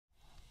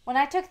When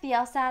I took the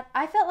LSAT,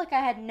 I felt like I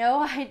had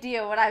no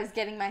idea what I was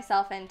getting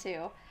myself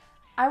into.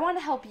 I want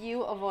to help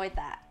you avoid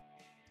that.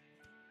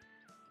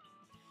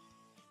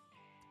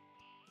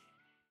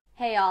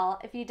 Hey y'all,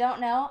 if you don't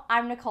know,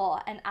 I'm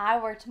Nicole and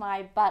I worked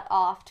my butt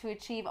off to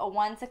achieve a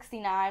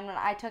 169 when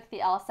I took the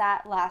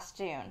LSAT last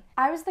June.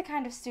 I was the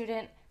kind of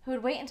student who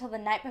would wait until the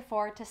night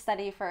before to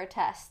study for a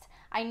test.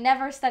 I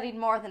never studied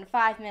more than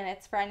 5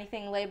 minutes for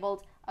anything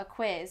labeled a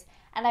quiz,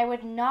 and I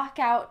would knock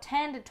out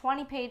 10 to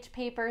 20 page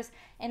papers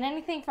in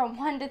anything from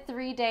 1 to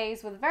 3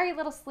 days with very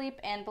little sleep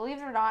and, believe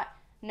it or not,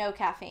 no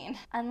caffeine.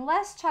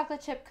 Unless chocolate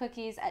chip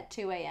cookies at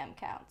 2 a.m.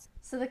 counts.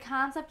 So the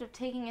concept of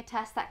taking a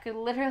test that could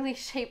literally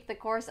shape the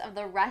course of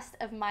the rest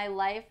of my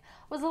life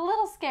was a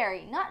little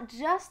scary, not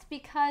just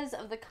because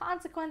of the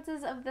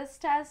consequences of this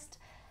test,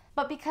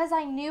 but because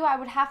I knew I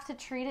would have to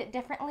treat it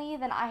differently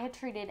than I had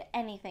treated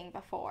anything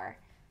before.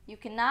 You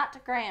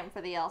cannot cram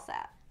for the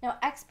LSAT. Now,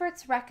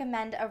 experts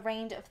recommend a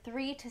range of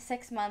 3 to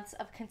 6 months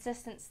of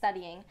consistent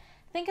studying.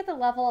 Think at the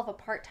level of a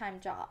part-time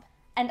job.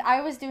 And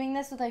I was doing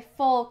this with a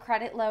full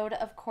credit load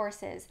of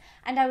courses,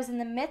 and I was in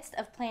the midst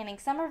of planning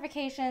summer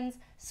vacations,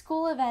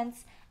 school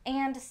events,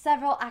 and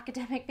several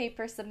academic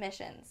paper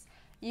submissions.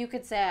 You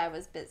could say I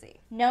was busy.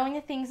 Knowing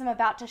the things I'm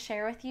about to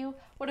share with you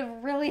would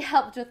have really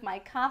helped with my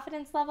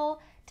confidence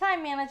level,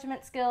 time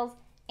management skills,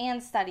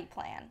 and study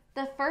plan.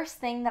 The first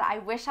thing that I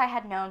wish I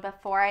had known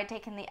before I had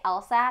taken the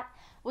LSAT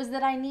was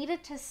that I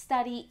needed to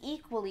study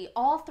equally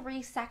all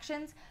 3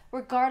 sections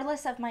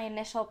regardless of my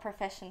initial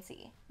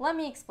proficiency. Let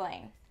me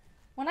explain.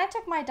 When I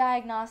took my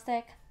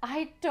diagnostic,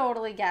 I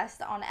totally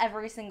guessed on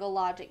every single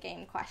logic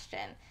game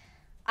question.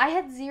 I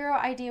had zero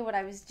idea what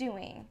I was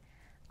doing.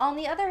 On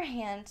the other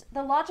hand,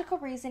 the logical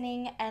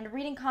reasoning and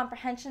reading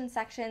comprehension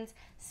sections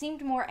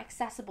seemed more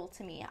accessible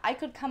to me. I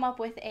could come up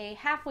with a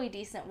halfway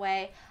decent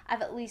way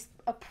of at least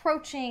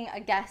approaching a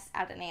guess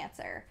at an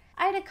answer.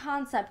 I had a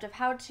concept of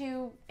how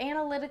to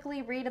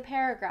analytically read a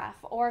paragraph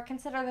or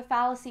consider the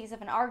fallacies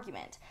of an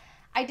argument.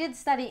 I did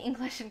study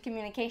English and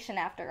communication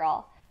after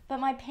all. But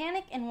my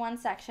panic in one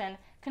section,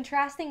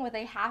 contrasting with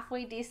a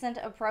halfway decent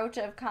approach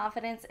of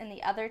confidence in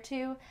the other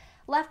 2,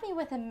 left me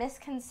with a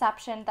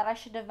misconception that I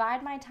should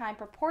divide my time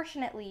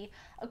proportionately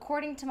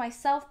according to my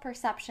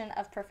self-perception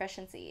of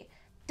proficiency.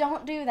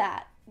 Don't do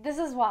that. This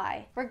is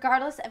why,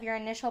 regardless of your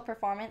initial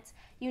performance,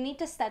 you need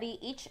to study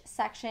each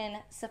section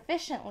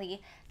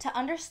sufficiently to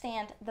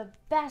understand the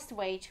best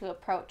way to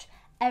approach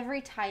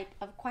every type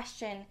of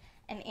question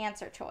and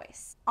answer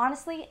choice.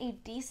 Honestly, a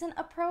decent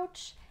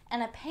approach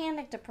and a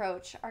panicked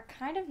approach are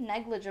kind of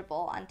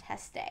negligible on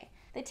test day.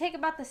 They take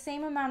about the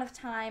same amount of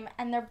time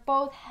and they're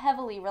both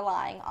heavily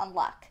relying on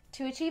luck.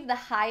 To achieve the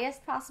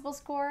highest possible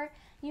score,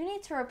 you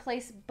need to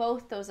replace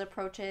both those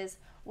approaches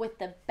with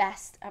the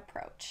best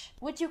approach,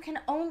 which you can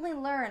only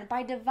learn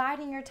by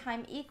dividing your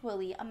time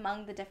equally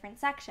among the different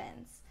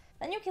sections.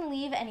 Then you can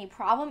leave any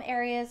problem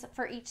areas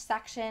for each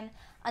section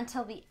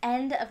until the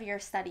end of your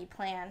study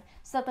plan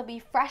so that they'll be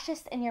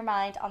freshest in your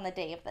mind on the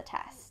day of the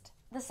test.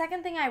 The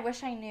second thing I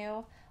wish I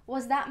knew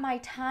was that my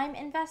time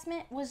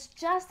investment was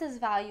just as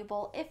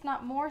valuable, if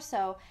not more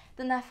so,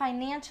 than the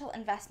financial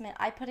investment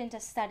I put into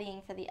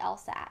studying for the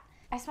LSAT.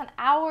 I spent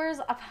hours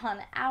upon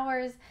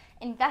hours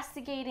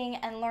investigating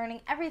and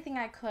learning everything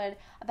I could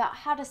about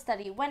how to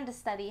study, when to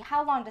study,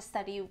 how long to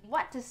study,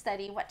 what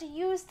to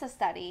use to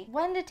study,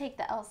 when to take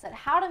the LSAT,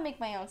 how to make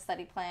my own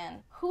study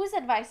plan, whose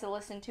advice to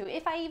listen to,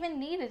 if I even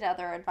needed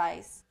other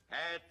advice,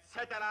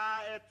 etc.,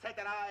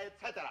 etc.,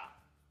 etc.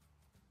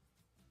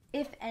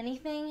 If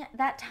anything,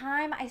 that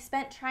time I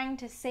spent trying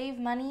to save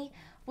money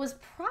was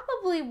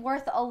probably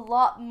worth a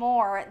lot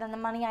more than the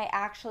money I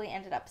actually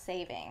ended up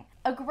saving.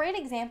 A great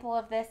example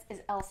of this is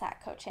LSAT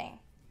coaching.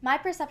 My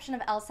perception of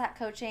LSAT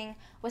coaching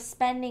was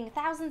spending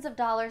thousands of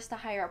dollars to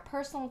hire a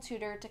personal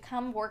tutor to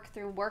come work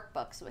through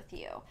workbooks with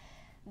you.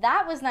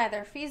 That was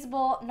neither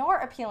feasible nor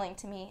appealing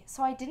to me,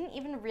 so I didn't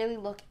even really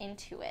look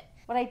into it.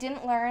 What I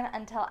didn't learn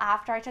until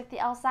after I took the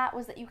LSAT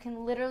was that you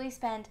can literally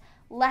spend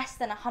less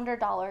than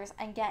 $100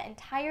 and get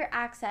entire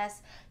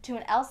access to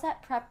an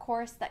LSAT prep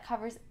course that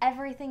covers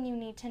everything you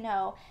need to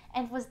know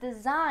and was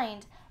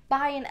designed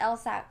by an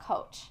LSAT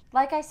coach.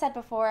 Like I said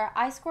before,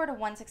 I scored a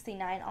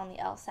 169 on the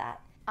LSAT.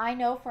 I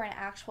know for an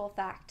actual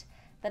fact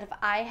that if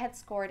I had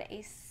scored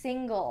a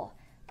single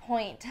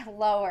point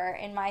lower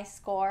in my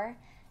score,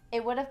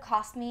 it would have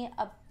cost me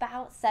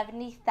about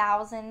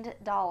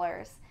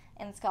 $70,000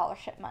 in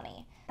scholarship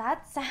money.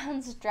 That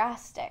sounds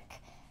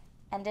drastic,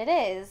 and it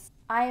is.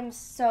 I am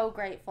so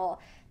grateful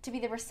to be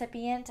the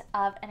recipient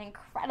of an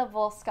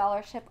incredible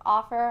scholarship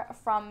offer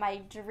from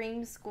my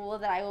dream school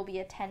that I will be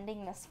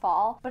attending this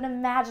fall. But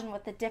imagine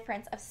what the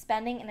difference of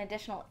spending an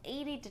additional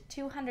 $80 to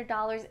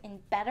 $200 in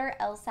better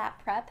LSAT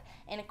prep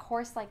in a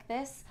course like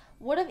this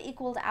would have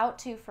equaled out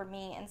to for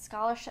me in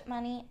scholarship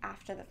money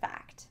after the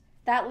fact.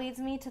 That leads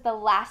me to the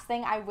last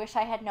thing I wish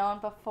I had known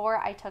before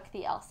I took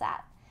the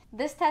LSAT.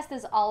 This test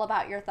is all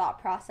about your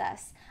thought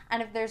process,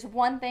 and if there's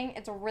one thing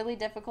it's really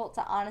difficult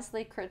to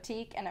honestly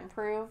critique and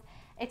improve,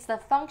 it's the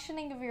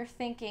functioning of your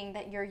thinking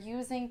that you're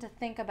using to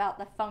think about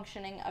the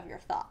functioning of your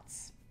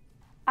thoughts.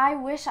 I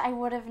wish I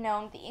would have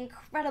known the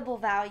incredible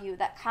value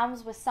that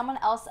comes with someone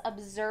else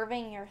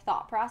observing your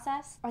thought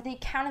process, or the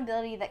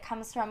accountability that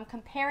comes from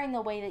comparing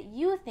the way that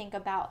you think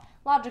about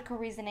logical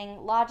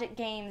reasoning, logic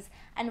games,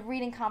 and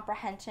reading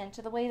comprehension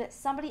to the way that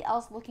somebody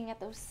else looking at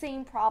those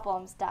same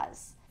problems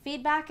does.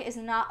 Feedback is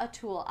not a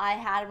tool I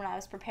had when I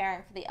was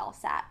preparing for the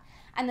LSAT,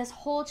 and this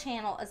whole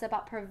channel is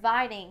about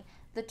providing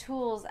the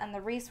tools and the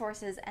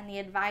resources and the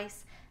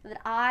advice that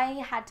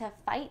I had to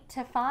fight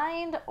to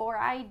find, or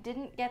I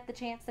didn't get the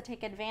chance to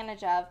take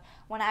advantage of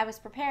when I was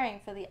preparing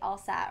for the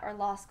LSAT or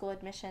law school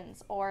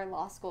admissions or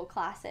law school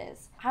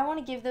classes. I want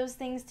to give those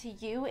things to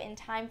you in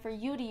time for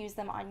you to use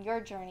them on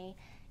your journey,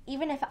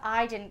 even if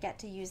I didn't get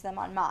to use them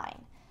on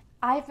mine.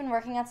 I've been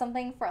working on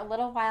something for a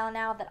little while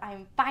now that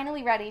I'm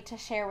finally ready to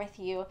share with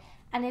you,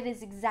 and it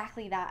is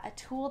exactly that, a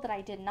tool that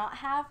I did not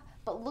have,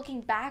 but looking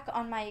back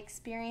on my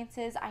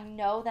experiences, I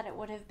know that it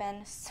would have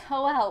been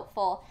so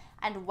helpful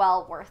and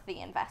well worth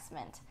the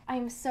investment.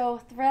 I'm so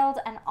thrilled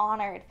and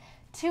honored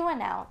to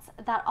announce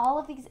that all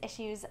of these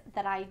issues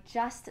that I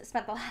just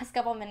spent the last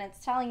couple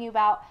minutes telling you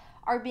about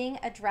are being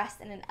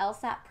addressed in an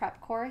LSAT prep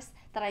course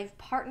that I've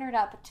partnered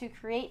up to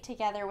create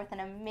together with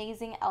an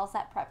amazing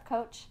LSAT prep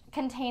coach,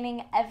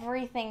 containing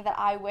everything that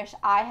I wish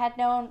I had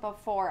known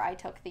before I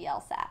took the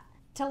LSAT.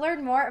 To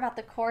learn more about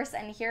the course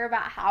and hear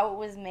about how it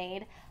was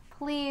made,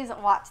 please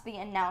watch the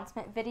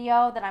announcement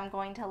video that I'm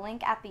going to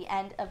link at the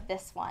end of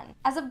this one.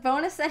 As a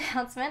bonus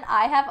announcement,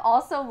 I have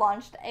also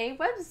launched a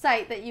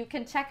website that you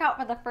can check out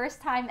for the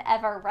first time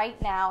ever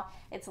right now.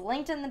 It's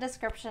linked in the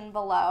description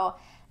below.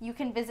 You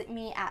can visit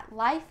me at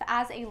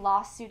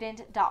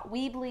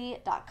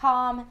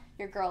lifeasalawstudent.weebly.com.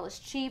 Your girl is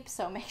cheap,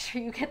 so make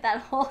sure you get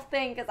that whole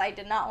thing because I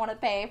did not want to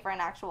pay for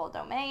an actual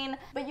domain.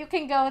 But you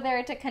can go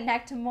there to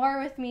connect more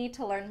with me,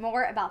 to learn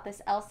more about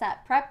this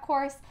LSAT prep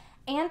course,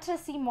 and to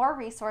see more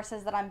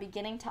resources that I'm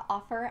beginning to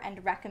offer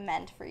and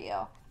recommend for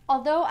you.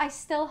 Although I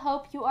still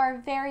hope you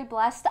are very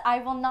blessed, I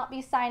will not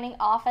be signing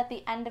off at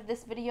the end of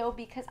this video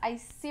because I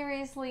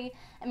seriously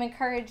am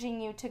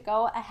encouraging you to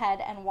go ahead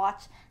and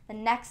watch the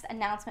next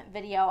announcement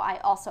video I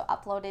also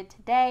uploaded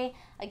today.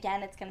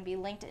 Again, it's going to be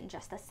linked in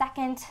just a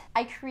second.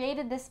 I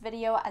created this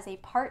video as a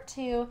part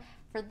 2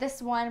 for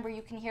this one where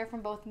you can hear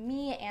from both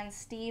me and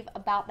Steve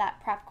about that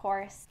prep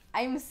course.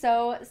 I'm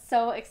so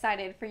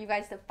excited for you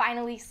guys to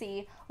finally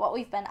see what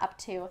we've been up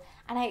to,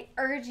 and I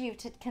urge you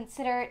to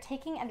consider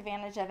taking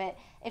advantage of it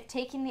if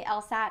taking the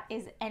LSAT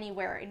is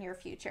anywhere in your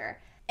future.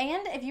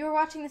 And if you are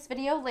watching this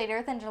video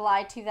later than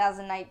July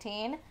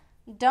 2019,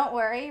 don't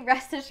worry,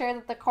 rest assured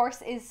that the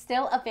course is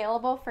still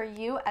available for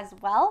you as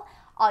well.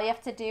 All you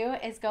have to do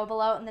is go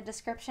below in the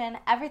description.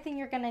 Everything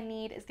you're going to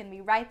need is going to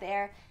be right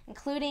there,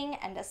 including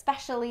and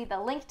especially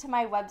the link to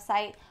my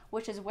website,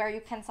 which is where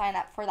you can sign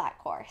up for that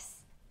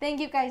course.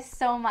 Thank you guys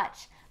so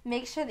much.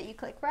 Make sure that you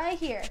click right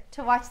here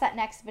to watch that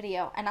next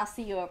video, and I'll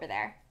see you over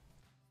there.